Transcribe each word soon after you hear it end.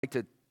Like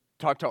to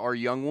talk to our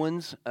young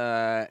ones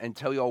and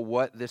tell you all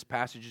what this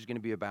passage is going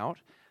to be about,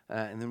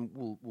 and then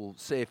we'll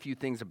say a few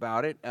things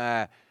about it.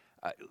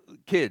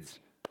 Kids,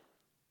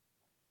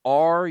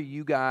 are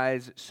you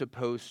guys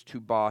supposed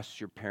to boss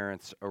your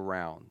parents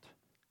around?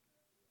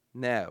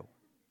 No.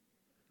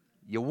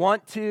 You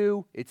want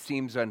to. It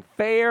seems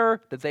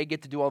unfair that they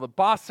get to do all the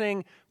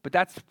bossing, but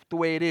that's the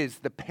way it is.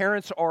 The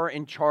parents are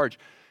in charge.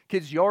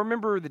 Kids, y'all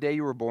remember the day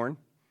you were born?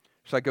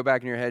 Just like go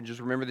back in your head, just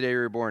remember the day you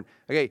were born.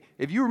 Okay,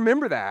 if you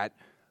remember that,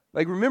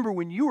 like remember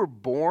when you were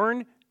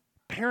born,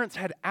 parents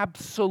had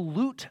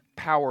absolute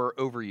power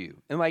over you.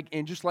 And like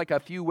in just like a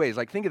few ways.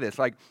 Like think of this,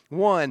 like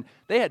one,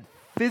 they had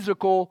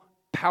physical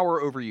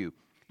power over you.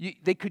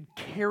 They could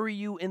carry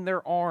you in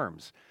their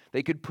arms.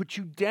 They could put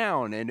you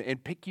down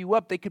and pick you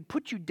up. They could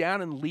put you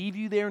down and leave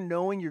you there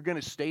knowing you're going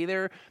to stay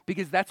there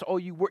because that's all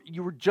you were.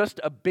 You were just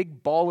a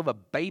big ball of a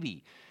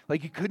baby.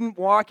 Like you couldn't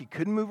walk, you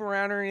couldn't move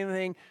around or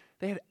anything.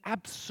 They had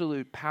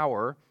absolute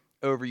power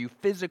over you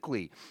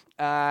physically.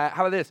 How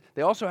about this?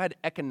 They also had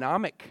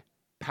economic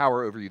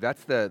power over you.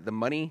 That's the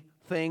money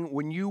thing.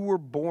 When you were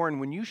born,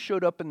 when you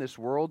showed up in this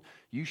world,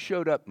 you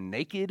showed up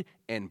naked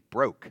and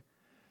broke.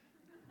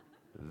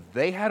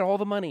 They had all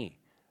the money.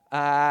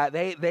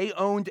 They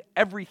owned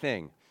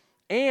everything.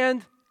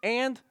 And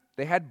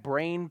they had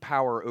brain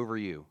power over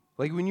you.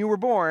 Like when you were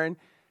born,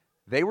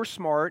 they were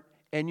smart,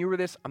 and you were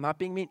this, I'm not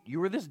being mean, you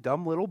were this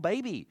dumb little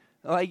baby.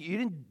 Like, you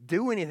didn't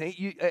do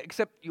anything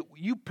except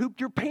you pooped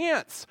your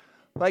pants.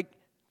 Like,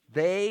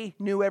 they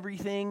knew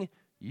everything.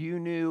 You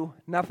knew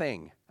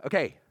nothing.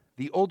 Okay,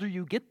 the older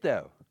you get,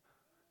 though,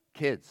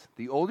 kids,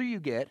 the older you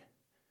get,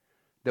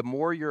 the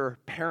more your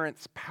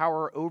parents'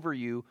 power over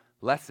you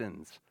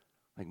lessens.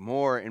 Like,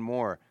 more and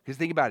more. Because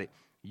think about it.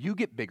 You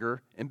get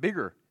bigger and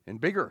bigger and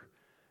bigger.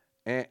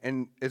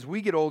 And as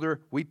we get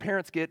older, we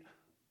parents get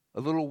a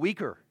little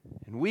weaker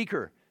and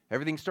weaker.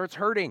 Everything starts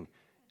hurting,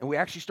 and we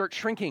actually start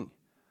shrinking.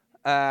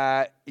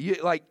 You're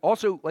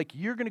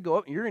going to go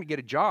up and you're going to get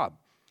a job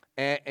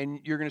and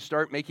you're going to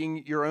start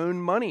making your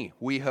own money,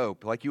 we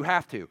hope. Like you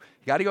have to. You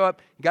got to go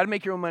up, you got to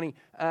make your own money,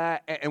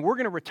 and we're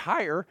going to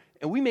retire,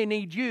 and we may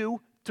need you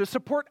to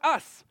support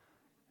us.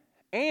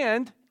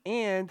 And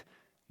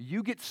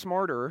you get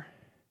smarter,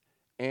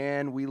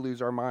 and we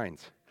lose our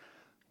minds.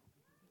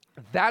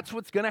 That's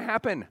what's going to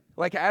happen.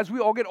 Like as we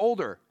all get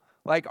older,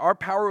 like our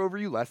power over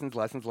you lessens.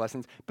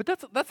 But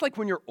that's like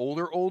when you're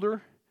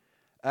older.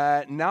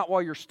 Not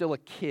while you're still a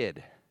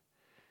kid,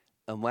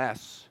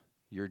 unless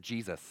you're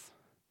Jesus.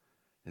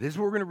 This is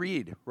what we're going to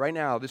read right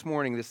now, this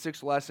morning, this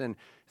sixth lesson,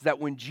 is that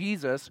when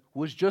Jesus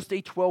was just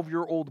a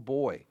 12-year-old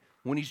boy,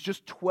 when he's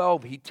just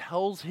 12, he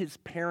tells his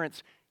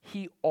parents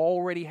he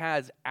already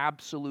has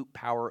absolute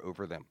power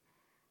over them.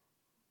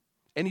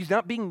 And he's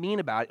not being mean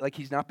about it. Like,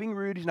 he's not being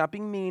rude. He's not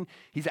being mean.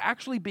 He's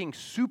actually being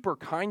super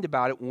kind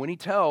about it when he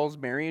tells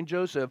Mary and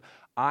Joseph,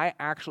 I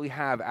actually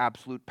have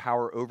absolute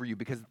power over you.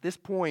 Because at this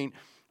point,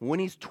 when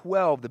he's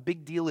 12, the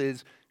big deal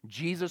is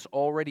Jesus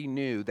already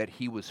knew that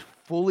he was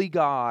fully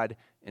God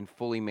and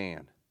fully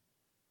man.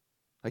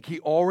 Like he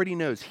already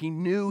knows. He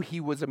knew he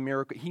was a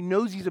miracle. He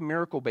knows he's a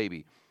miracle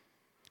baby.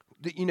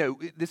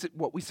 This is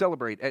what we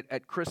celebrate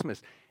at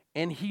Christmas.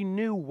 And he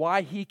knew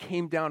why he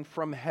came down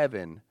from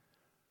heaven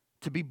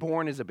to be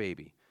born as a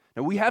baby.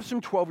 Now we have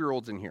some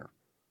 12-year-olds in here.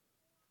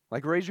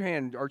 Like, raise your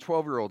hand, our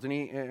 12-year-olds.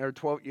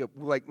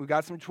 We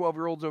got some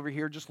 12-year-olds over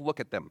here, just look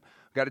at them.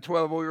 We got a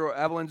 12-year-old,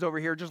 Evelyn's over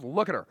here, just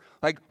look at her.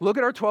 Like, look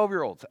at our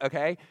 12-year-olds,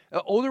 okay?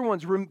 Older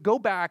ones, go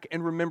back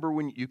and remember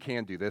when you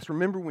can do this.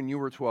 Remember when you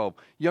were 12.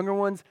 Younger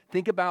ones,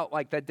 think about,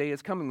 like, that day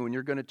is coming when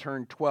you're going to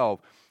turn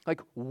 12.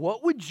 Like,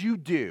 what would you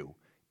do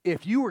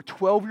if you were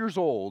 12 years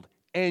old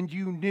and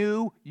you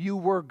knew you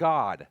were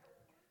God?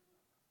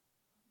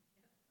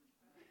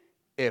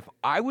 If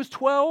I was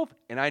 12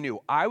 and I knew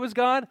I was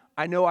God,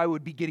 I know I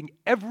would be getting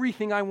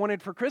everything I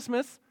wanted for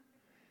Christmas,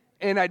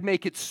 and I'd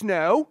make it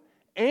snow,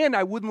 and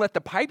I wouldn't let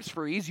the pipes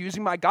freeze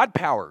using my God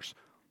powers.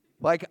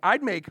 Like,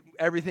 I'd make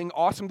everything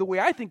awesome the way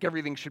I think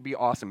everything should be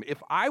awesome.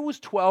 If I was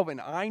 12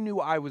 and I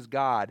knew I was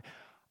God,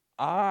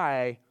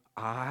 I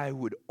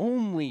would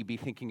only be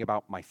thinking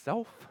about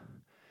myself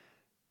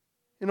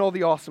and all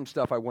the awesome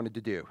stuff I wanted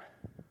to do.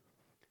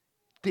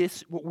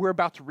 This, what we're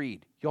about to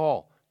read,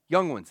 y'all,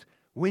 young ones,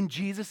 when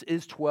Jesus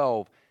is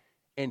 12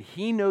 and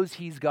he knows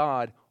he's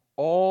God,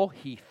 all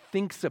he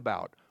thinks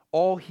about,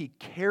 all he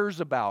cares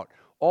about,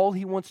 all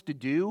he wants to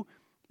do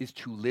is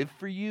to live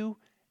for you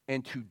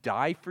and to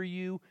die for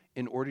you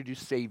in order to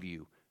save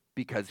you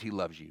because he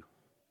loves you.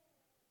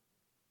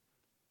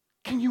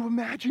 Can you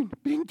imagine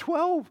being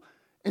 12?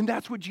 And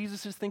that's what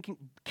Jesus is thinking.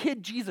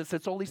 Kid Jesus,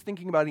 that's all he's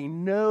thinking about. He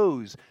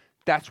knows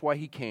that's why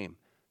he came,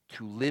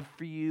 to live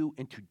for you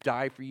and to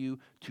die for you,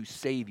 to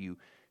save you.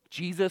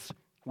 Jesus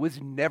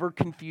was never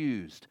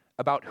confused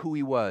about who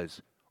he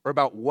was or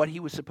about what he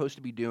was supposed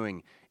to be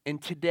doing.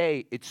 And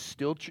today, it's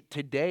still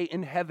today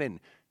in heaven,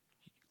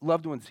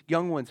 loved ones,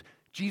 young ones,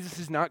 Jesus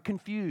is not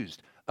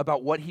confused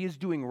about what he is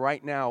doing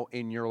right now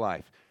in your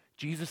life.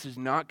 Jesus is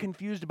not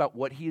confused about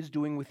what he is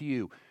doing with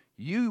you.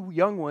 You,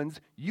 young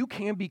ones, you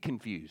can be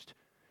confused.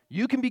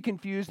 You can be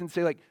confused and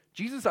say, like,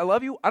 Jesus, I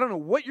love you. I don't know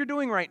what you're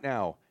doing right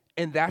now.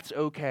 And that's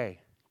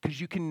okay,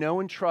 because you can know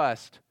and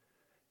trust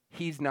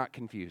he's not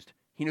confused.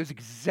 He knows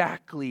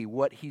exactly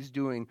what he's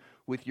doing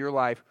with your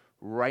life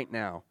right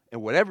now.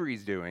 And whatever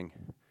he's doing,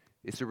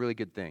 it's a really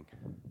good thing.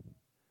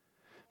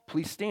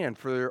 Please stand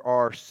for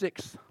our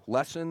sixth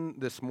lesson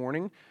this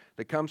morning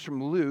that comes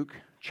from Luke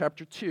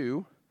chapter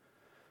 2,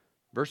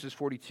 verses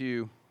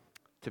 42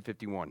 to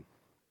 51.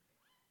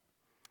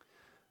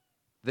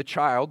 The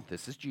child,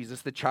 this is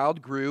Jesus, the child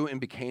grew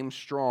and became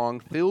strong,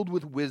 filled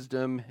with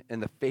wisdom,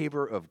 and the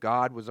favor of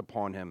God was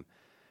upon him.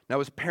 Now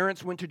his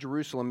parents went to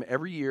Jerusalem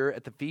every year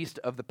at the feast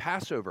of the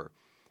Passover.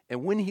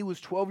 And when he was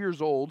 12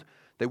 years old,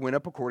 they went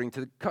up according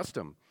to the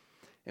custom.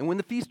 And when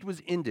the feast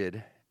was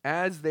ended,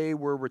 as they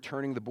were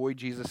returning, the boy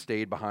Jesus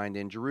stayed behind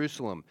in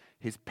Jerusalem.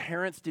 His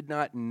parents did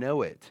not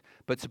know it,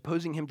 but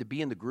supposing him to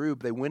be in the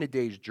group, they went a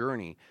day's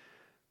journey.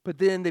 But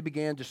then they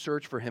began to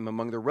search for him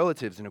among their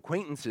relatives and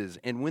acquaintances,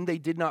 and when they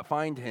did not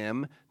find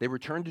him, they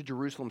returned to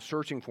Jerusalem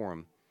searching for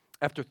him.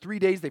 After 3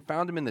 days, they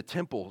found him in the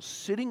temple,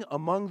 sitting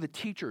among the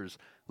teachers,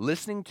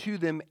 listening to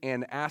them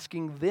and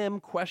asking them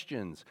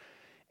questions.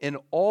 And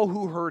all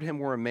who heard him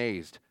were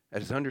amazed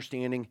at his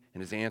understanding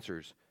and his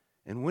answers.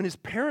 And when his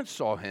parents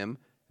saw him,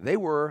 they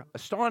were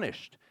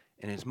astonished.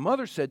 And his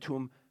mother said to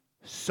him,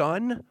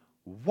 "Son,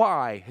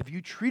 why have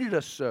you treated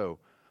us so?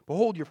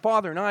 Behold, your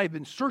father and I have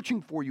been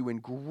searching for you in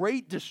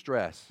great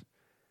distress."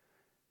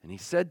 And he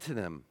said to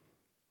them,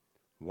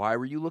 "Why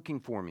were you looking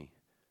for me?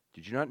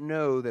 Did you not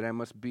know that I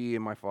must be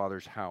in my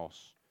father's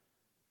house?"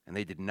 And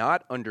they did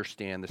not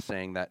understand the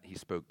saying that he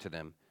spoke to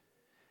them.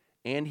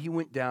 And he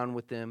went down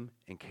with them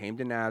and came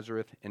to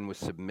Nazareth and was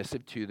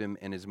submissive to them.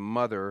 And his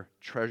mother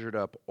treasured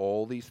up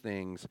all these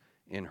things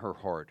in her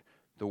heart.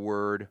 The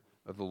word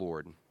of the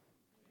Lord.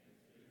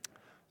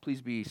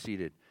 Please be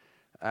seated.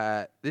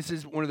 This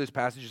is one of those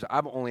passages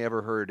I've only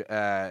ever heard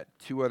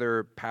two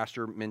other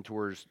pastor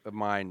mentors of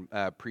mine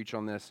preach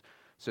on this.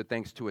 So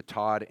thanks to a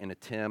Todd and a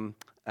Tim.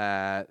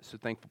 So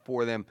thankful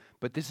for them.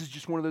 But this is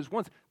just one of those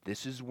ones.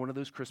 This is one of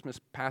those Christmas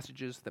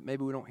passages that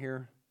maybe we don't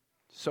hear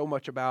so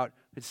much about.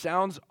 It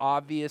sounds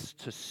obvious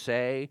to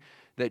say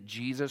that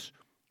Jesus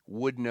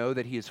would know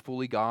that he is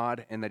fully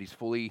God and that he's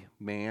fully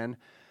man.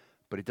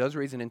 But it does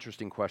raise an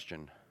interesting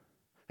question.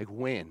 Like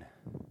when?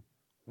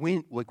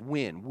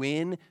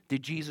 When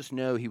did Jesus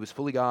know he was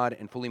fully God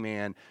and fully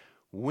man?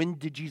 When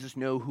did Jesus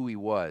know who he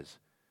was?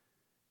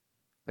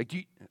 Like,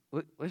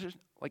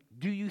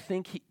 do you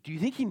think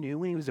he knew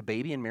when he was a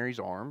baby in Mary's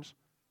arms?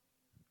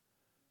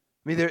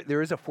 I mean,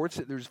 there's a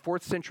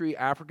fourth century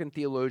African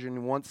theologian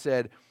who once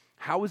said,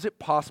 "How is it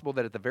possible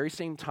that at the very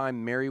same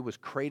time Mary was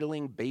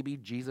cradling baby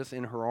Jesus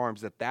in her arms,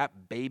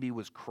 that baby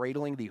was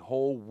cradling the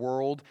whole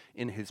world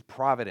in his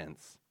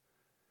providence?"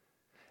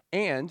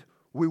 And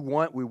we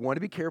want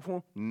to be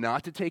careful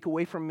not to take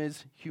away from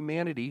his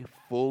humanity.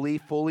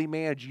 Fully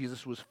man.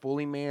 Jesus was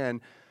fully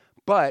man.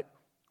 But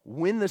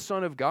when the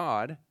Son of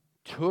God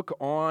took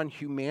on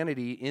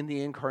humanity in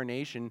the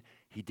incarnation,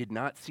 he did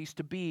not cease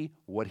to be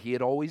what he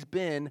had always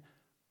been,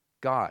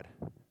 God.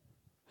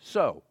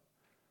 So,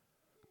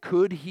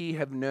 could he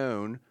have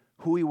known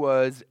who he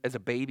was as a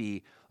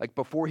baby, like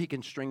before he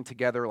can string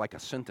together like a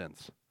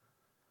sentence?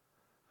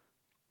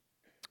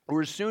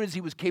 Or as soon as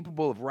he was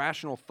capable of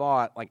rational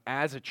thought, like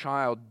as a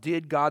child,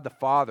 did God the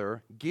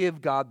Father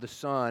give God the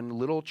Son,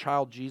 little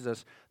child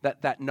Jesus,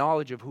 that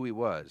knowledge of who he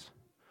was?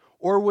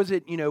 Or was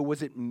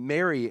it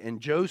Mary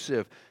and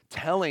Joseph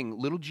telling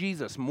little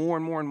Jesus more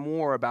and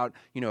more about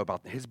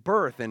his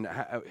birth and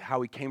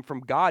how he came from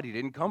God? He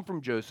didn't come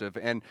from Joseph,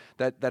 and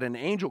that an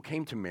angel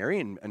came to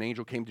Mary and an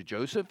angel came to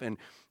Joseph and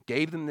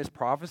gave them this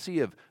prophecy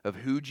of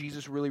who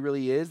Jesus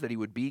really is, that he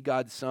would be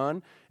God's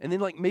son. And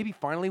then maybe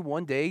finally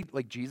one day,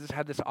 Jesus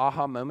had this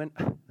aha moment.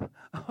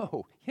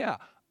 Oh, yeah,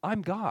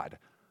 I'm God.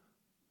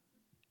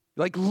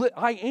 I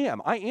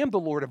am the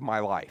Lord of my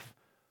life.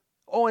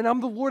 Oh, and I'm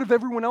the Lord of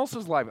everyone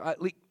else's life.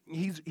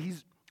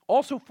 He's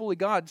also fully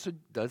God. So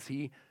does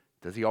he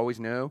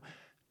always know?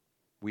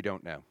 We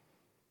don't know.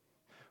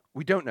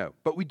 We don't know.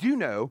 But we do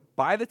know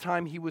by the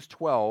time he was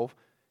 12,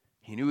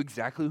 he knew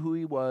exactly who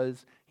he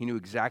was. He knew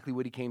exactly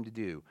what he came to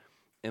do.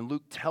 And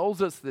Luke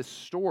tells us this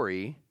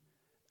story.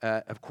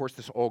 Of course,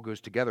 this all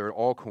goes together. It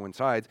all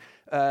coincides.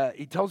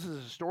 He tells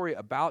us a story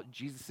about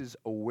Jesus'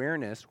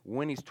 awareness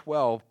when he's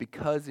 12,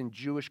 because in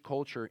Jewish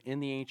culture in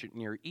the ancient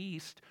Near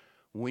East,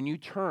 when you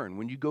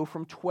go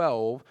from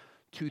 12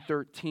 to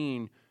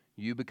 13,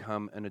 you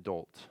become an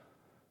adult.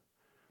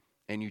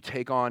 And you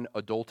take on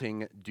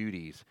adulting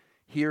duties.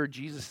 Here,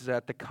 Jesus is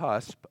at the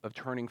cusp of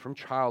turning from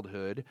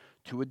childhood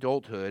to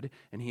adulthood,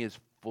 and he is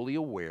fully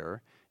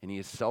aware, and he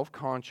is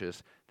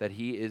self-conscious that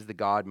he is the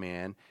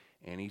God-man,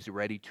 and he's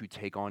ready to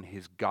take on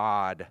his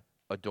God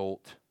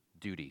adult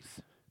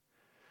duties.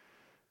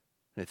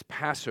 And it's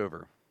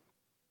Passover.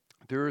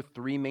 There are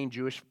 3 main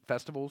Jewish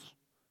festivals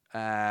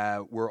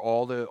where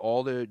all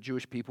the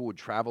Jewish people would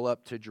travel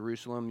up to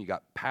Jerusalem. You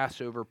got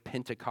Passover,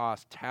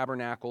 Pentecost,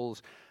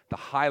 Tabernacles. The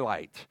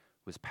highlight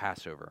was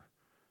Passover,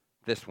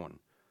 this one.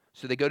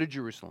 So they go to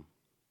Jerusalem.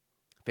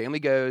 Family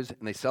goes,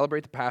 and they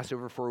celebrate the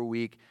Passover for a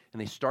week,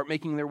 and they start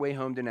making their way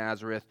home to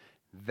Nazareth.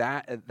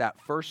 That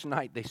first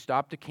night, they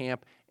stop to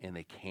camp, and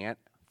they can't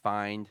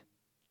find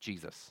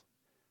Jesus.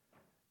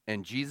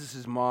 And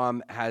Jesus'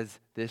 mom has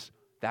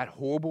that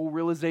horrible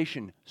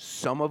realization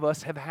some of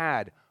us have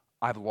had.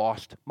 I've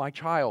lost my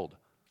child.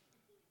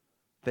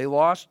 They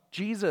lost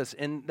Jesus,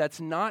 and that's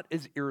not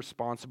as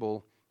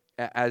irresponsible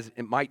as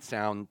it might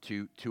sound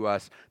to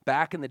us.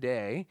 Back in the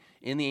day,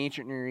 in the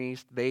ancient Near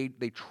East, they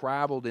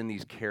traveled in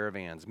these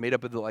caravans made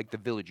up of the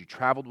village. You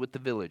traveled with the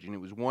village, and it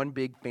was one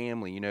big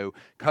family,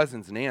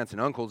 cousins and aunts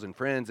and uncles and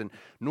friends. And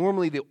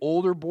normally the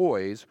older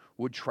boys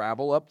would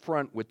travel up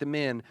front with the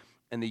men,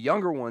 and the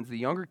younger ones, the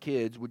younger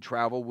kids, would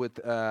travel with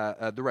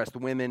the rest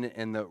of the women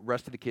and the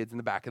rest of the kids in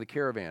the back of the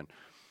caravan.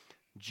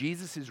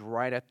 Jesus is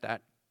right at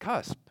that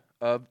cusp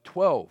of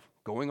 12,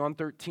 going on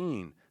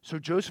 13. So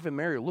Joseph and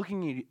Mary are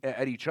looking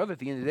at each other at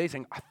the end of the day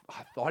saying,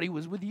 I thought he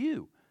was with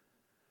you.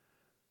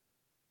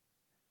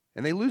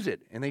 And they lose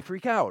it, and they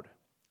freak out.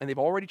 And they've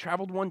already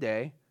traveled one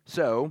day,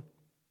 so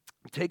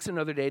it takes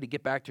another day to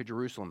get back to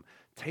Jerusalem.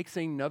 It takes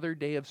another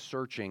day of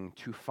searching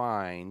to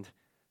find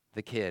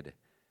the kid.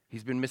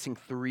 He's been missing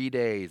 3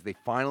 days. They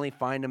finally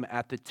find him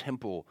at the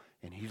temple,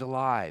 and he's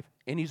alive,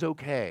 and he's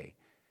okay.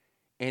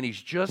 And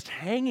he's just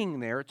hanging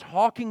there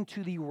talking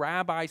to the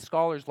rabbi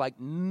scholars like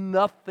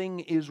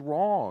nothing is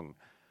wrong.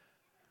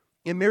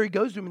 And Mary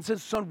goes to him and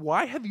says, Son,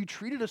 why have you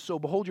treated us so?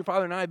 Behold, your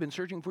father and I have been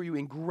searching for you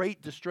in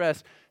great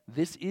distress.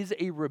 This is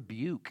a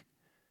rebuke.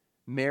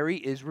 Mary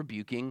is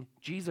rebuking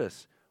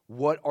Jesus.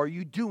 What are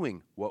you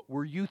doing? What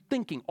were you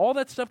thinking? All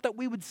that stuff that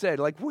we would say.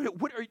 Like,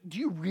 do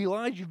you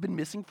realize you've been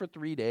missing for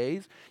 3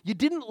 days? You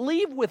didn't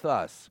leave with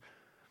us.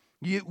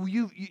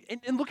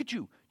 And look at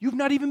you. You've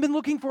not even been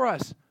looking for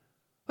us.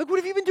 Like, what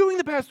have you been doing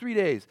the past 3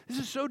 days? This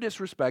is so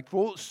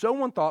disrespectful,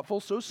 so unthoughtful,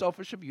 so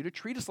selfish of you to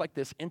treat us like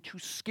this and to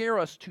scare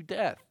us to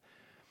death.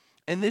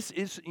 And this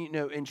is,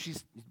 and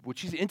what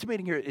she's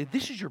intimating here,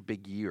 this is your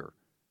big year.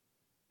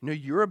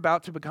 You're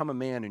about to become a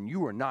man, and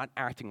you are not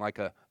acting like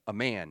a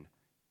man,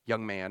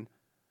 young man.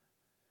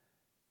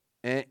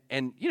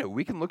 And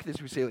we can look at this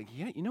and we say, like,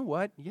 yeah, you know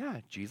what? Yeah,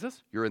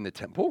 Jesus, you're in the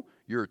temple.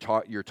 You're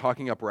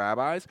talking up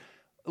rabbis.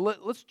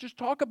 Let's just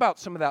talk about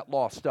some of that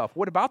law stuff.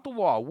 What about the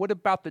law? What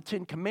about the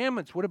 10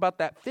 Commandments? What about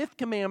that 5th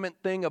commandment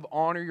thing of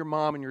honor your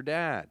mom and your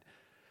dad?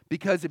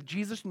 Because if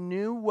Jesus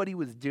knew what he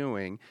was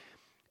doing,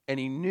 and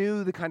he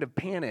knew the kind of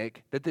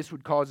panic that this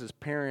would cause his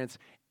parents,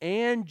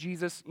 and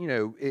Jesus,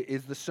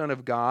 is the Son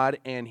of God,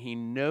 and he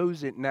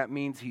knows it, and that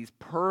means he's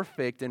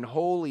perfect and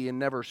holy and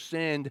never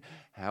sinned,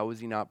 how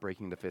is he not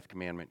breaking the 5th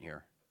commandment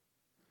here?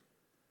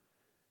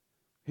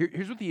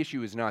 Here's what the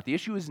issue is not. The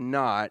issue is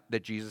not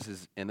that Jesus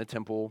is in the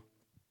temple,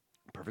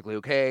 perfectly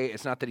okay.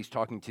 It's not that he's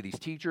talking to these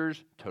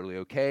teachers, totally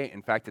okay.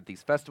 In fact, at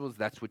these festivals,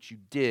 that's what you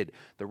did.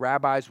 The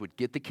rabbis would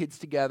get the kids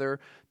together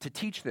to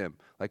teach them.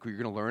 Like, we're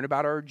going to learn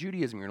about our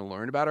Judaism, we're going to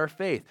learn about our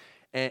faith.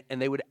 And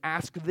they would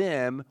ask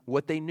them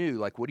what they knew.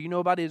 Like, what do you know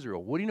about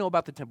Israel? What do you know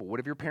about the temple? What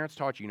have your parents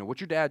taught you? What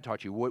your dad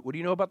taught you? What do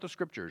you know about the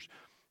scriptures?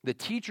 The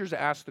teachers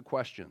ask the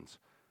questions,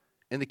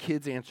 and the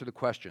kids answer the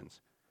questions.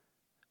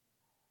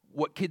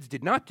 What kids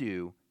did not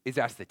do is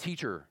ask the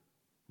teacher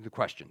the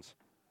questions.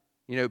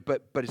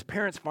 But his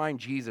parents find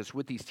Jesus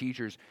with these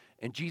teachers,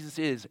 and Jesus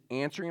is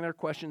answering their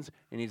questions,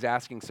 and he's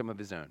asking some of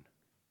his own.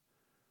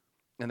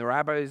 And the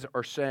rabbis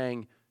are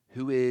saying,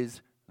 who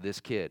is this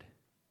kid?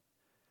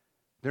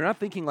 They're not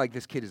thinking like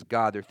this kid is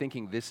God. They're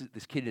thinking this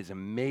kid is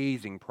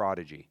amazing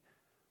prodigy.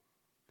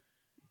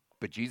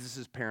 But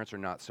Jesus' parents are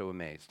not so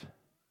amazed.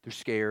 They're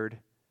scared,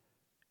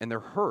 and they're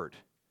hurt.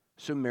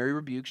 So Mary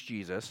rebukes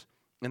Jesus,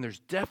 and there's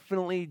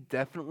definitely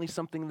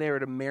something there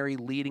to Mary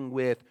leading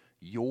with,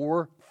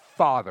 your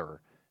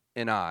father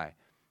and I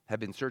have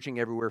been searching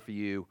everywhere for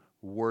you,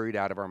 worried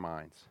out of our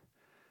minds.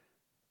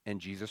 And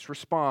Jesus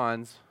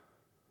responds,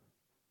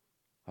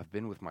 I've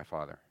been with my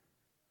father.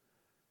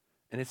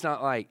 And it's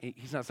not like,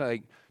 he's not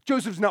saying,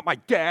 Joseph's not my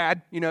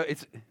dad.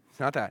 It's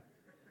not that.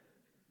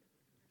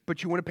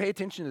 But you want to pay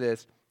attention to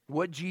this.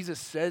 What Jesus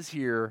says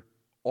here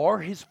are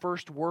his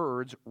first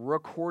words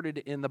recorded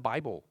in the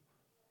Bible.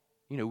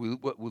 We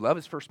love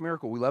his first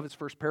miracle. We love his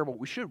first parable.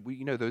 We should.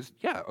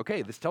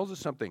 This tells us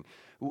something.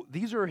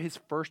 These are his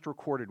first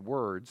recorded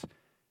words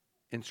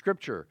in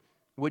Scripture.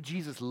 What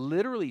Jesus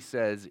literally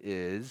says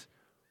is,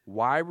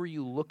 why were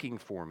you looking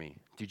for me?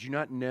 Did you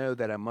not know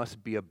that I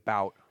must be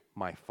about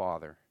my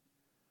Father?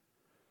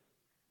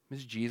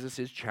 Because Jesus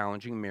is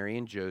challenging Mary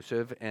and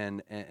Joseph,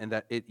 and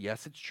that,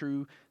 yes, it's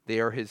true. They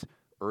are his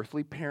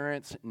earthly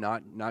parents,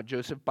 not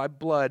Joseph by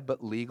blood,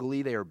 but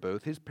legally they are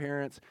both his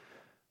parents.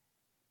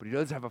 But he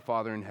does have a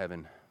Father in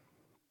heaven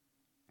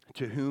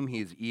to whom he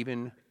is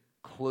even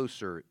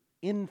closer,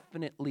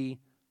 infinitely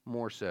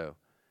more so,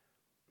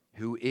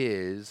 who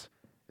is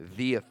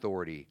the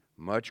authority,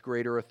 much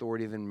greater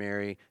authority than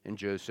Mary and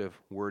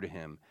Joseph were to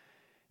him.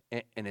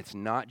 And it's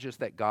not just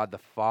that God the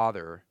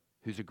Father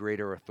who's a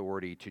greater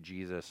authority to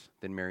Jesus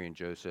than Mary and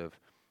Joseph.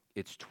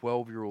 It's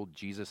 12-year-old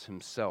Jesus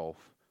himself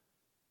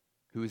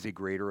who is a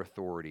greater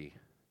authority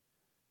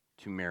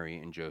to Mary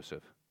and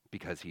Joseph.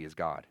 because he is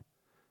God.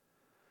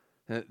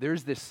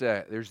 There's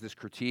this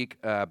critique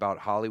about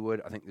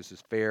Hollywood. I think this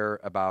is fair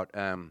about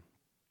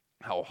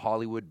how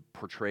Hollywood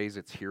portrays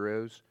its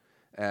heroes.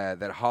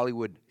 That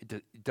Hollywood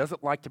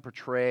doesn't like to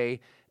portray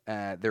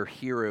their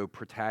hero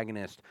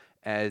protagonist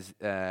as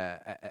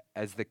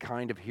the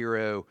kind of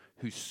hero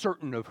who's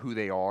certain of who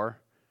they are,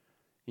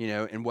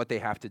 and what they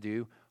have to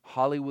do.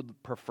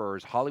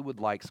 Hollywood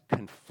likes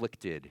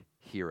conflicted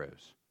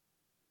heroes,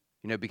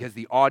 because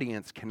the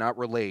audience cannot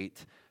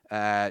relate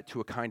to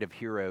a kind of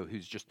hero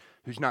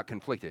who's not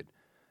conflicted,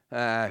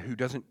 who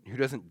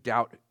doesn't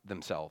doubt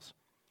themselves.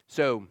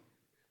 So,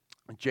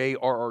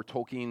 J.R.R.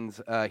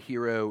 Tolkien's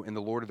hero in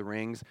the Lord of the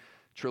Rings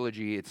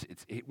trilogy, it's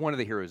one of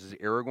the heroes is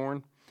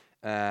Aragorn.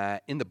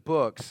 In the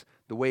books,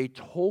 the way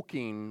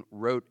Tolkien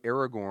wrote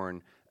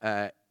Aragorn,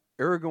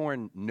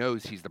 Aragorn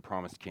knows he's the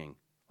promised king.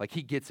 Like,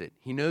 he gets it.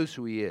 He knows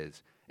who he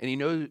is, and he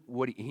knows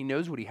what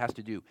he has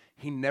to do.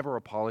 He never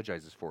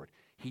apologizes for it.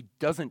 He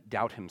doesn't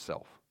doubt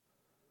himself.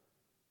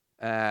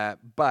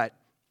 But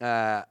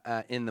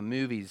in the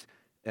movies,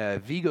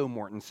 Viggo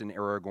Mortensen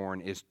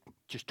Aragorn is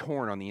just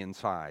torn on the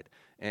inside,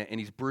 and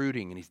he's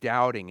brooding, and he's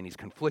doubting, and he's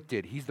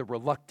conflicted. He's the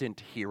reluctant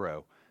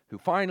hero who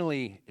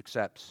finally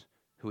accepts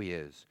who he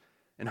is.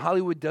 And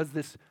Hollywood does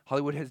this.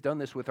 Hollywood has done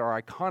this with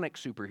our iconic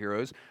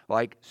superheroes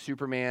like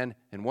Superman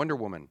and Wonder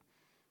Woman.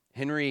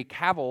 Henry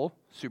Cavill,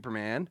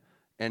 Superman,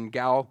 and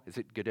Gal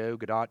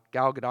Gadot,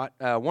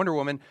 Wonder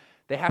Woman,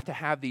 they have to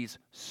have these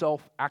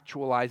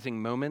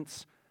self-actualizing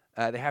moments.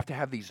 They have to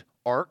have these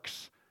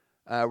arcs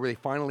where they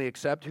finally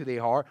accept who they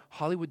are.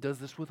 Hollywood does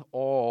this with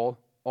all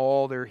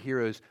their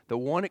heroes. The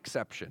one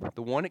exception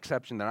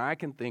that I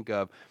can think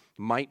of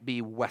might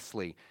be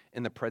Wesley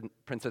in The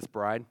Princess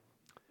Bride,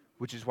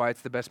 which is why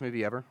it's the best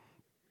movie ever.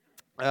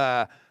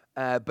 But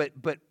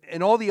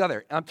in all the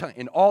other, I'm telling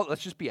you,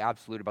 let's just be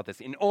absolute about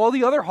this. In all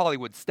the other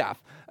Hollywood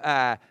stuff,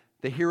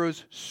 the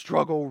heroes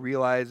struggle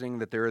realizing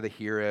that they're the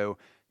hero,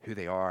 who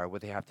they are,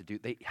 what they have to do.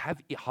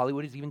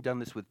 Hollywood has even done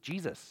this with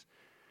Jesus.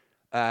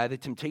 The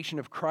temptation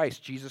of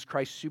Christ, Jesus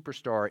Christ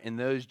superstar. In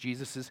those,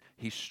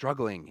 he's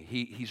struggling.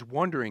 He's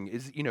wondering,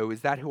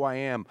 is that who I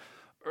am?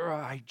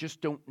 I just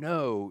don't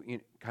know,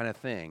 kind of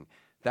thing.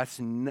 That's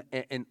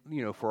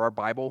for our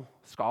Bible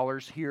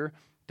scholars here,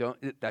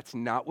 that's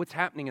not what's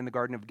happening in the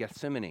Garden of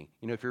Gethsemane.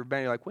 If you're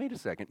like, wait a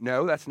second,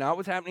 no, that's not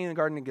what's happening in the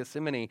Garden of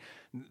Gethsemane.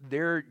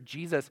 There,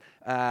 Jesus,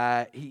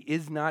 he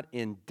is not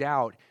in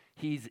doubt.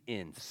 He's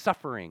in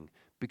suffering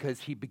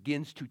because he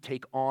begins to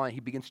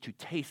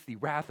taste the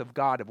wrath of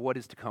God of what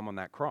is to come on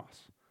that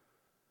cross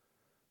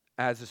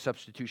as a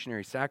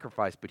substitutionary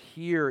sacrifice. But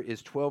here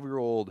is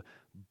 12-year-old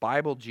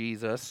Bible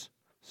Jesus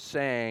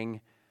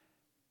saying,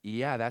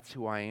 yeah, that's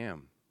who I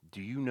am.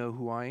 Do you know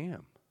who I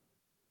am?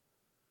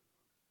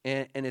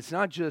 And it's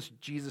not just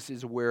Jesus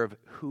is aware of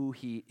who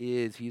he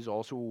is, he's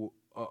also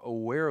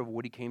aware of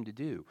what he came to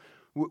do.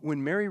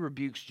 When Mary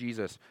rebukes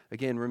Jesus,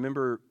 again,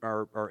 remember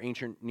our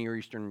ancient Near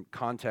Eastern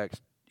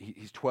context,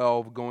 he's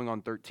 12, going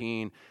on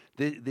 13.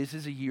 This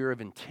is a year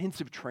of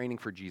intensive training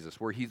for Jesus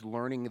where he's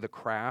learning the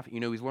craft.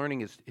 He's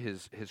learning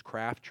his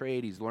craft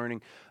trade. He's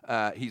learning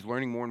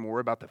more and more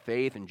about the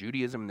faith and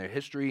Judaism and their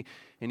history,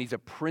 and he's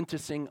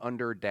apprenticing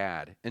under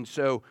Dad. And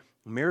so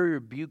Mary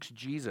rebukes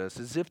Jesus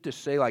as if to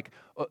say, like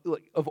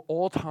of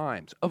all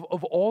times, of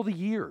all the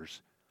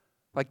years,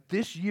 like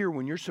this year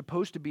when you're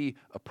supposed to be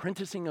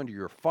apprenticing under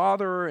your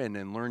father and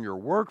then learn your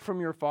work from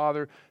your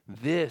father,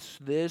 this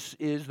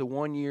is the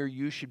one year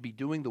you should be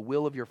doing the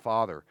will of your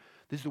father.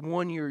 This is the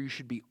one year you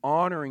should be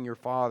honoring your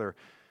father.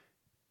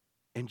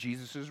 And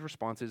Jesus'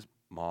 response is,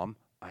 Mom,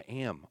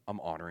 I'm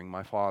honoring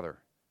my father.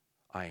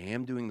 I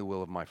am doing the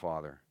will of my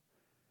father.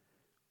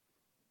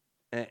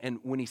 And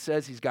when he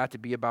says he's got to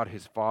be about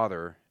his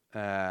father,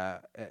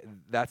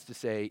 that's to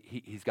say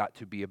he's got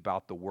to be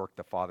about the work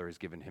the Father has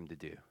given him to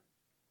do.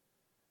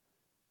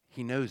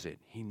 He knows it.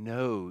 He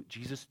knows.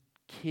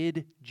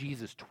 Kid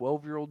Jesus,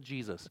 12-year-old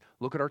Jesus.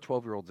 Look at our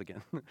 12-year-olds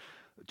again.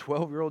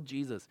 12-year-old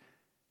Jesus.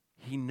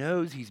 He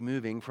knows he's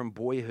moving from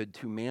boyhood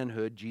to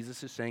manhood.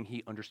 Jesus is saying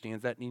he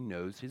understands that and he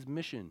knows his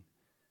mission.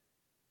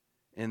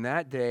 In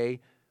that day,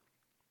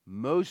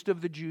 most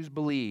of the Jews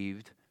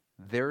believed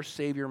their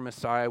Savior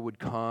Messiah would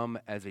come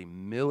as a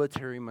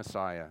military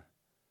Messiah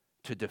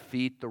to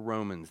defeat the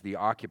Romans, the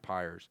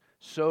occupiers.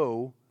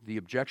 So the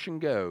objection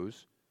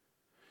goes,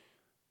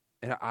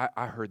 and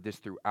I heard this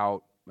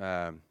throughout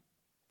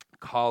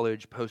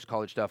college,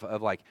 post-college stuff,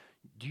 of like,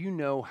 do you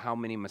know how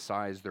many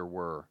Messiahs there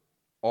were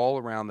all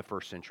around the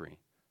first century?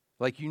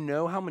 Like,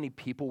 how many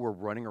people were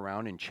running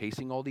around and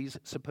chasing all these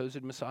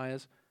supposed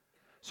Messiahs?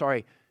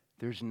 Sorry,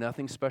 there's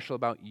nothing special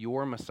about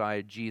your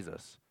Messiah,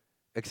 Jesus,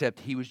 except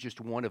he was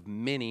just one of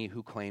many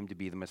who claimed to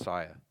be the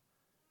Messiah.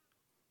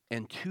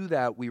 And to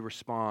that we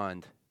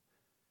respond,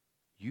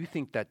 you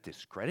think that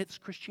discredits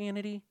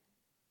Christianity?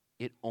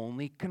 It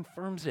only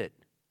confirms it.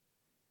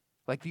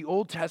 Like, the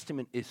Old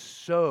Testament is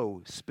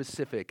so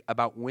specific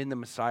about when the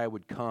Messiah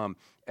would come.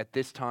 At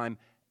this time,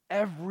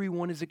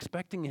 everyone is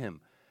expecting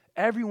him.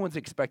 Everyone's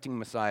expecting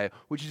Messiah,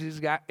 which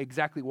is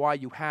exactly why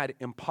you had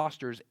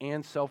imposters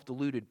and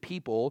self-deluded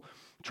people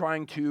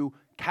trying to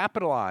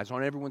capitalize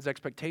on everyone's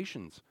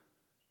expectations.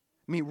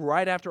 I mean,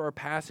 right after our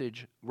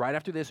passage, right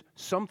after this,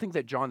 some think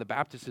that John the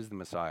Baptist is the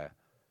Messiah,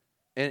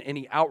 and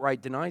he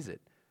outright denies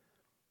it.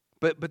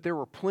 But there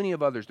were plenty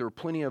of others. There were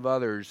plenty of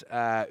others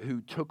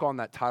who took on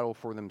that title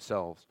for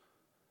themselves.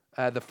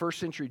 The first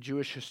century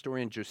Jewish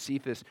historian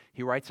Josephus,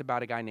 he writes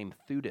about a guy named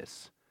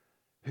Theudas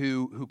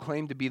who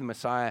claimed to be the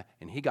Messiah,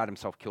 and he got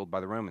himself killed by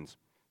the Romans.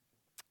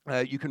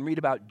 You can read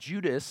about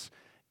Judas,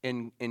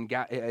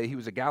 he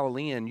was a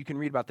Galilean. You can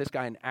read about this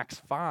guy in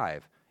Acts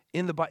 5,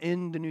 in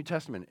the New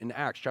Testament, in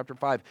Acts chapter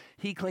 5.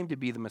 He claimed to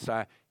be the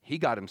Messiah. He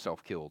got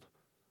himself killed.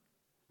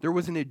 There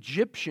was an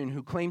Egyptian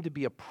who claimed to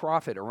be a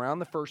prophet around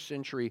the first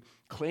century,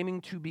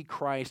 claiming to be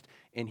Christ,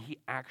 and he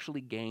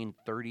actually gained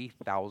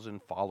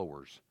 30,000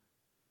 followers.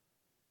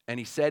 And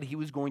he said he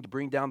was going to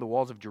bring down the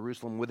walls of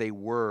Jerusalem with a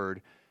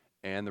word,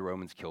 and the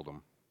Romans killed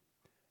him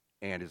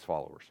and his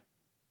followers.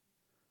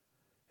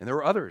 And there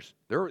were others.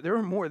 There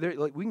were more.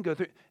 We can go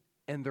through,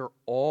 and they're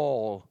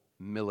all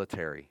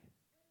military.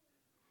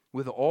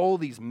 With all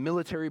these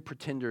military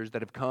pretenders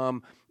that have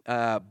come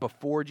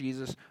before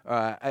Jesus,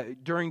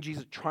 during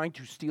Jesus, trying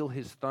to steal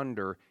his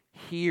thunder,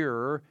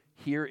 here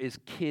is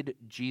Kid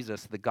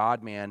IsThis, the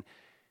God-man.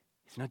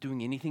 He's not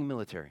doing anything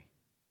military.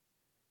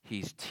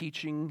 He's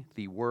teaching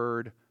the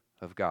word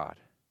of God.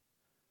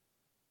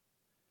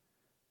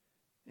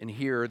 And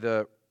here,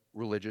 the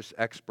religious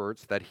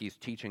experts that he's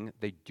teaching,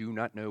 they do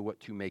not know what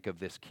to make of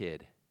this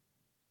kid.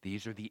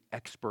 These are the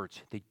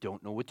experts. They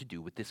don't know what to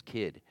do with this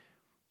kid.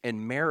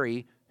 And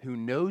Mary, who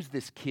knows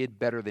this kid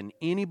better than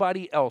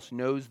anybody else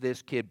knows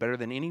this kid, better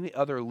than any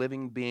other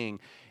living being,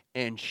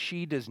 and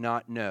she does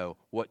not know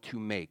what to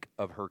make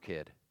of her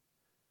kid.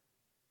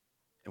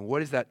 And what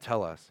does that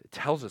tell us? It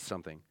tells us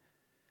something.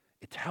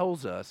 It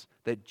tells us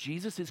that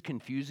Jesus is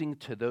confusing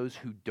to those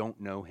who don't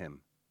know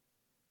him.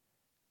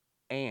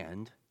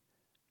 And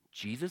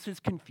Jesus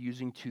is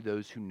confusing to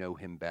those who know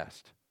him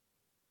best.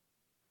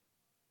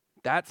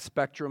 That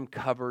spectrum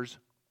covers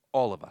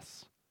all of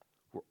us.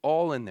 We're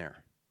all in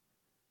there.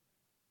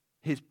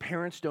 His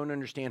parents don't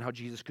understand how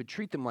Jesus could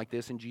treat them like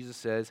this, and Jesus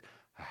says,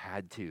 I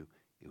had to.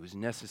 It was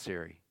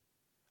necessary.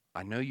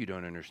 I know you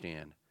don't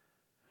understand.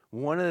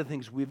 One of the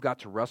things we've got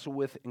to wrestle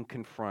with and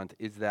confront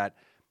is that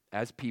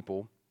as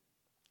people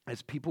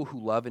who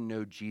love and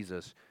know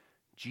Jesus,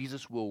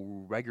 Jesus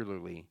will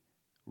regularly,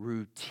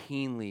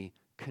 routinely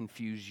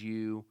confuse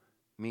you,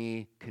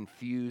 me,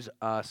 confuse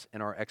us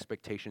and our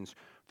expectations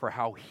for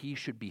how he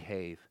should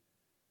behave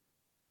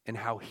and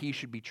how he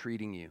should be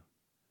treating you.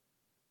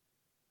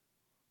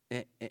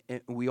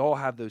 And we all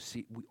have those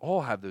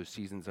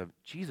seasons of,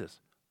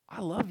 Jesus, I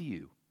love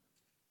you.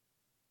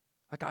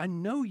 Like, I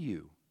know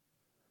you.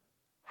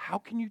 How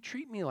can you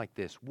treat me like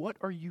this? What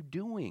are you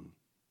doing?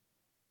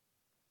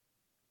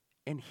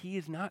 And he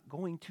is not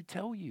going to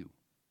tell you.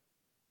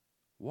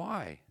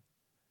 Why?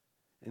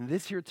 And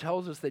this here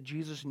tells us that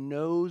Jesus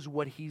knows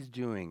what he's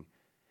doing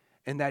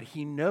and that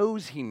he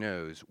knows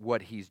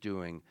what he's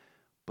doing,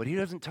 but he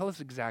doesn't tell us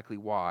exactly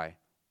why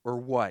or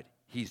what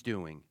he's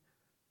doing.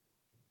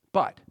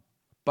 But,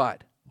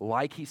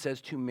 like he says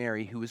to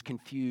Mary, who is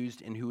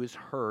confused and who is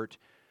hurt,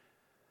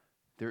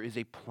 there is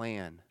a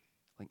plan.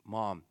 Like,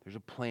 Mom, there's a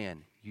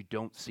plan. You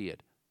don't see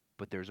it,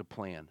 but there's a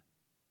plan.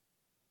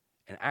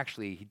 And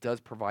actually, he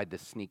does provide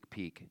this sneak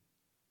peek.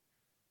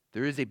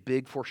 There is a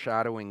big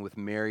foreshadowing with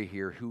Mary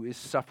here, who is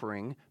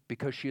suffering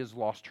because she has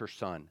lost her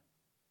son.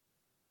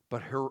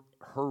 But her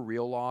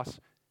real loss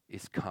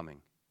is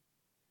coming.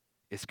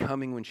 It's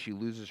coming when she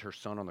loses her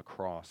son on the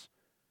cross.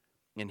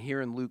 And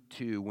here in Luke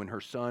 2, when her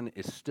son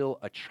is still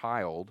a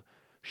child,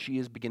 she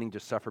is beginning to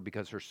suffer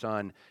because her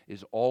son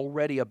is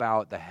already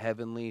about the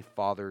heavenly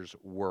Father's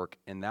work.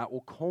 And that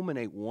will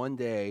culminate one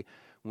day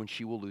when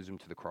she will lose him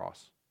to the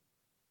cross.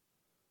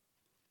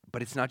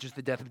 But it's not just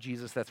the death of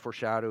Jesus that's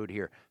foreshadowed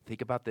here.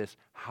 Think about this.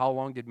 How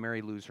long did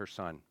Mary lose her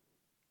son?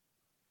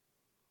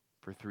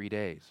 For 3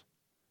 days.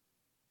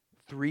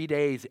 3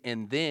 days,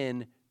 and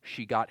then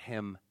she got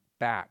him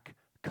back.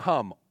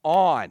 Come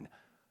on.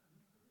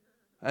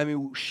 I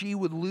mean,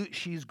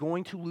 she's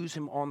going to lose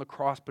him on the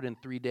cross, but in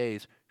 3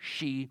 days,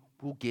 she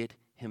will get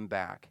him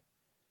back.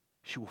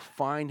 She will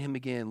find him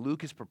again.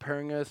 Luke is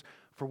preparing us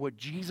for what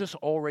Jesus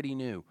already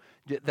knew,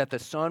 that the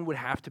Son would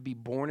have to be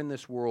born in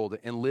this world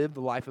and live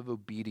the life of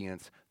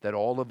obedience that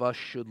all of us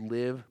should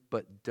live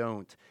but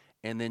don't,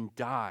 and then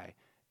die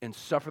and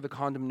suffer the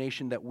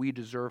condemnation that we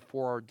deserve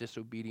for our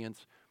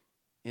disobedience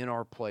in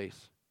our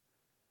place.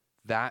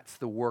 That's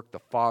the work the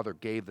Father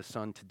gave the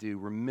Son to do.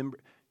 Remember,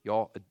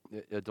 y'all,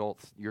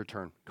 adults, your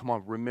turn. Come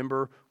on,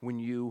 remember when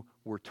you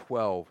were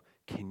 12.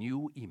 Can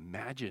you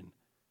imagine?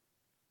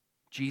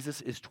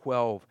 Jesus is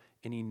 12,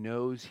 and he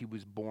knows he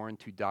was born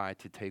to die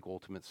to take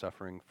ultimate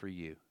suffering for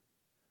you.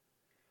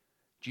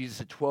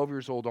 Jesus at 12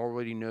 years old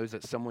already knows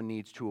that someone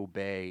needs to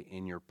obey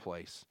in your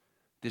place.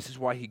 This is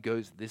why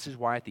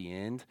at the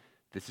end,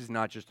 This is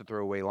not just a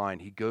throwaway line.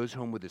 He goes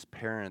home with his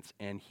parents,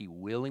 and he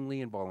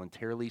willingly and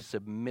voluntarily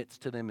submits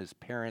to them as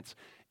parents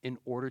in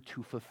order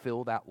to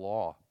fulfill that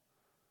law.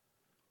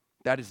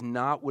 That is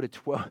not what a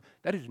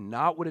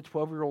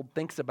 12-year-old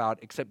thinks about,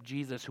 except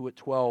Jesus, who at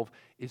 12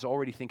 is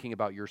already thinking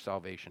about your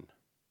salvation.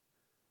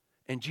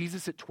 And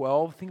Jesus at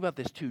 12, think about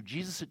this too.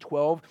 Jesus at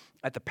 12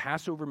 at the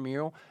Passover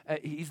meal,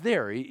 he's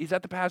there. He's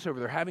at the Passover.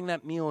 They're having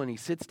that meal, and he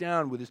sits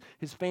down with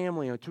his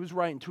family to his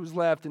right and to his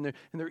left, and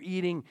they're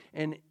eating.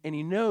 And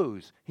he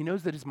knows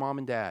that his mom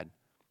and dad,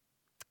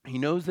 he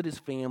knows that his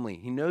family,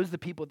 he knows the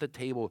people at the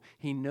table,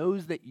 he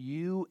knows that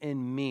you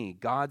and me,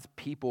 God's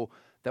people,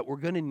 that we're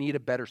going to need a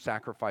better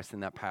sacrifice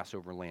than that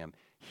Passover lamb.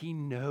 He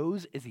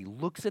knows, as he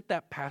looks at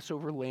that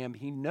Passover lamb,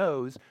 he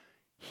knows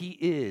he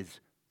is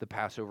the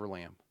Passover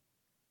lamb.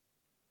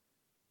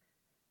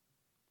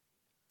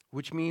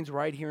 Which means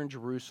right here in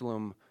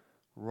Jerusalem,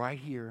 right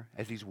here,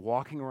 as he's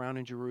walking around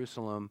in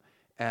Jerusalem,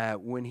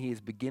 when he is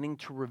beginning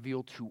to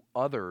reveal to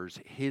others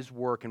his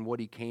work and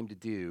what he came to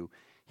do,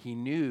 he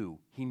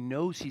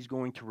knows he's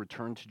going to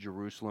return to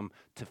Jerusalem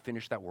to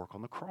finish that work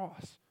on the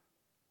cross.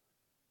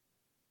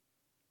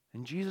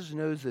 And Jesus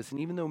knows this, and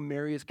even though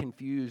Mary is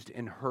confused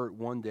and hurt,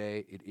 one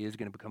day it is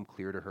going to become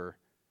clear to her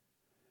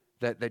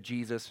that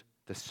Jesus,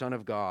 the Son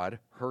of God,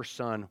 her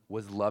Son,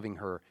 was loving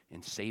her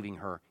and saving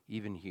her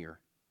even here.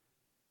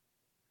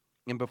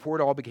 And before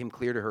it all became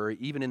clear to her,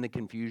 even in the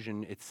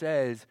confusion, it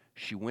says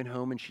she went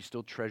home and she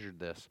still treasured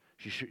this.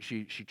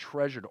 She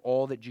treasured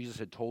all that Jesus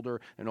had told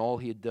her and all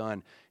he had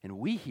done. And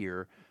we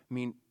here,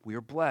 we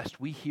are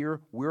blessed.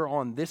 We're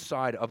on this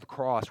side of the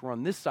cross. We're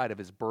on this side of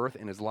his birth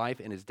and his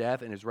life and his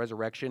death and his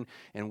resurrection.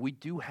 And we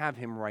do have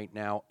him right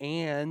now.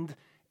 And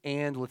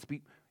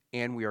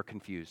we are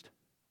confused.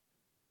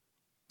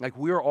 Like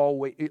we're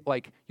always,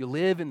 like you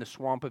live in the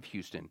swamp of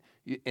Houston,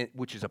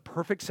 which is a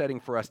perfect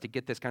setting for us to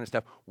get this kind of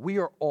stuff. We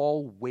are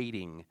all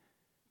wading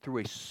through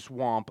a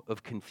swamp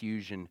of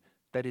confusion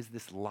that is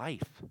this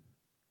life.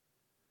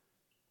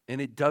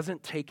 And it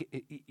doesn't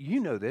take,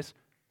 you know this,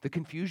 the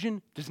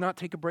confusion does not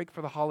take a break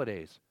for the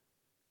holidays.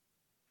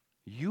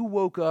 You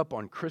woke up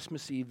on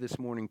Christmas Eve this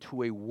morning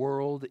to a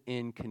world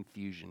in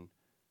confusion.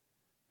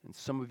 And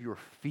some of you are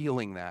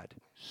feeling that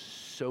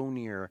so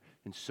near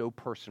and so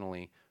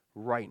personally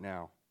right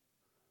now.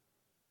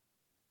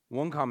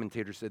 One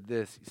commentator said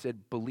this. He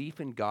said, belief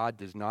in God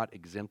does not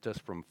exempt us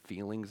from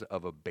feelings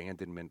of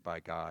abandonment by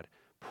God.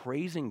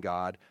 Praising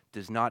God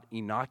does not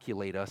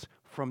inoculate us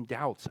from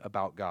doubts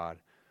about God.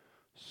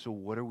 So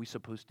what are we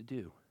supposed to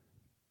do?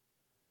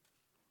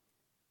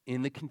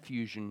 In the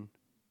confusion,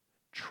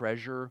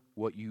 treasure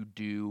what you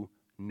do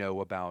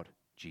know about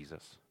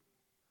Jesus.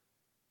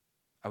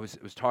 I was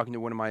talking to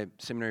one of my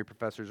seminary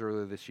professors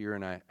earlier this year,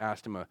 and I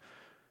asked him it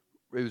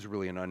was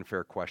really an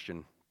unfair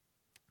question.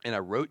 And I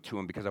wrote to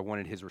him because I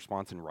wanted his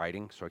response in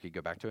writing so I could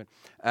go back to it.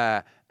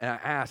 And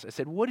I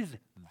said, what is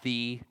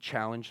the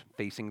challenge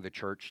facing the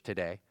church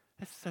today?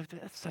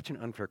 That's such an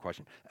unfair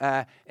question.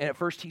 And at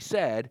first he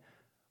said,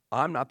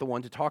 I'm not the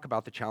one to talk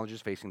about the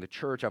challenges facing the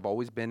church. I've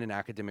always been in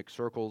academic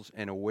circles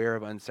and aware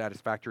of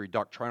unsatisfactory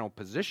doctrinal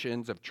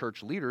positions of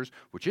church leaders,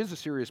 which is a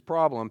serious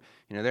problem.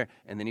 And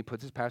then he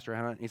puts his pastor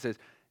hat on and he says,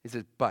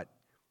 but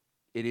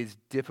it is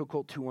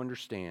difficult to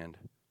understand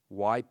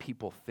why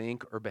people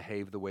think or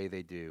behave the way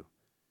they do,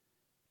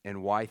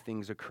 and why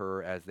things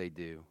occur as they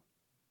do.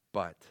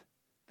 But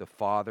the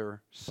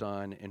Father,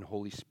 Son, and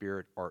Holy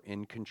Spirit are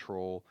in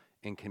control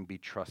and can be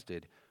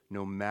trusted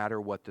no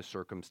matter what the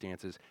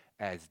circumstances,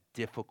 as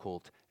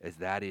difficult as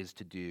that is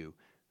to do.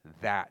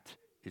 That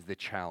is the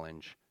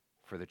challenge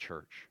for the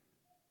church.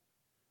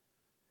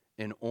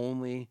 And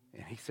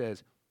he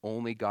says,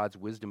 only God's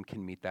wisdom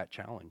can meet that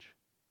challenge.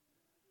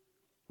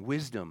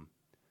 Wisdom,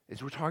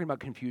 as we're talking about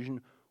confusion,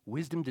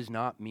 wisdom does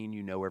not mean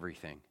you know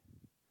everything.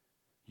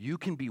 You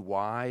can be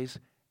wise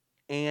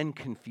and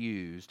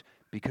confused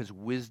because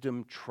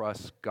wisdom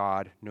trusts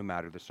God no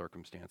matter the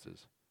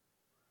circumstances.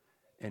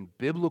 And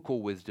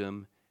biblical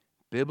wisdom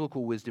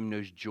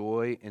knows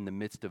joy in the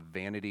midst of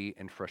vanity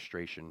and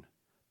frustration.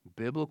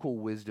 Biblical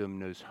wisdom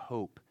knows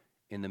hope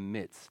in the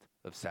midst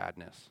of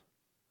sadness.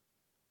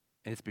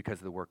 And it's because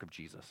of the work of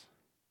Jesus.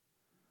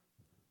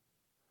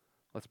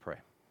 Let's pray.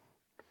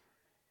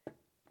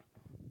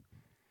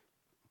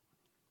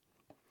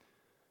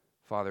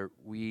 Father,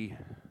 we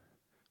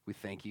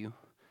thank you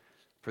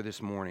for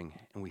this morning,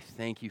 and we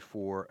thank you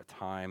for a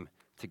time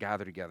to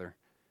gather together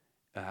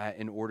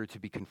in order to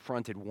be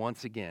confronted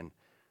once again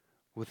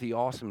with the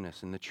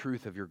awesomeness and the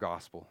truth of your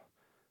gospel,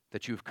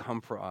 that you've come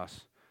for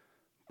us,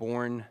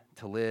 born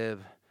to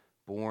live,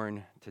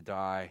 born to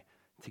die,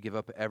 to give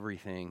up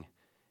everything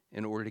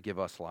in order to give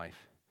us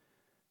life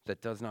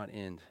that does not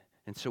end.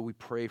 And so we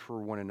pray for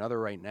one another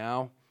right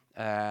now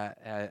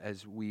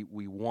as we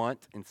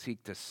want and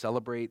seek to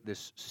celebrate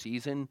this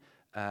season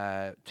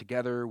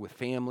together with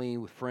family,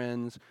 with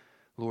friends.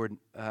 Lord,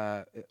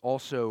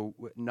 also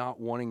not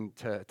wanting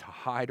to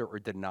hide or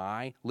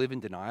live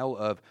in denial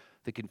of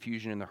the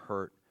confusion and the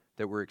hurt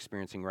that we're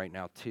experiencing right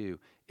now too.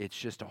 It's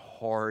just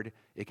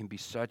it can be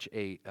such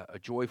a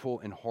joyful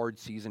and hard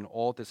season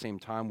all at the same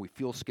time. We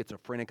feel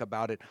schizophrenic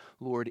about it.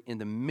 Lord, in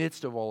the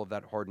midst of all of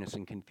that hardness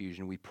and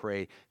confusion, we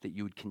pray that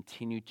you would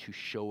continue to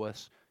show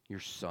us your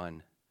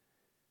Son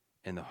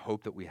and the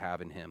hope that we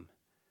have in him,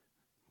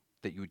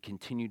 that you would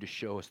continue to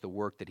show us the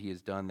work that he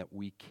has done that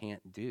we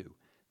can't do,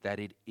 that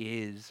it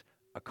is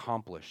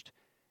accomplished,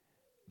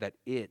 that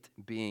it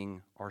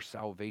being our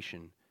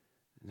salvation,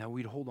 now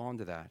we'd hold on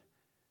to that.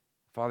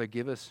 Father,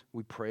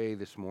 we pray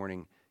this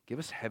morning, give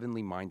us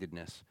heavenly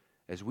mindedness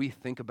as we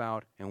think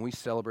about and we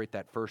celebrate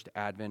that first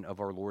advent of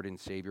our Lord and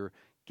Savior.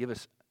 Give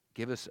us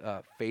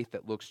faith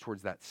that looks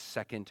towards that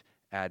second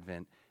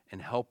advent,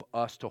 and help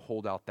us to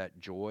hold out that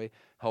joy,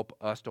 help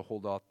us to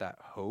hold out that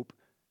hope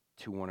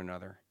to one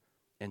another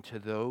and to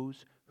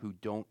those who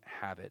don't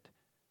have it,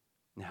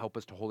 and help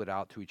us to hold it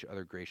out to each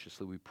other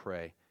graciously, we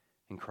pray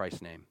in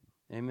Christ's name.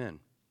 Amen.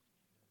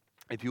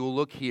 If you will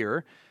look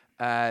here,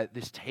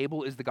 this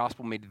table is the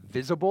gospel made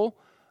visible.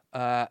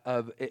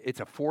 It's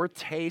a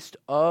foretaste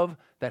of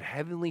that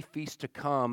heavenly feast to come.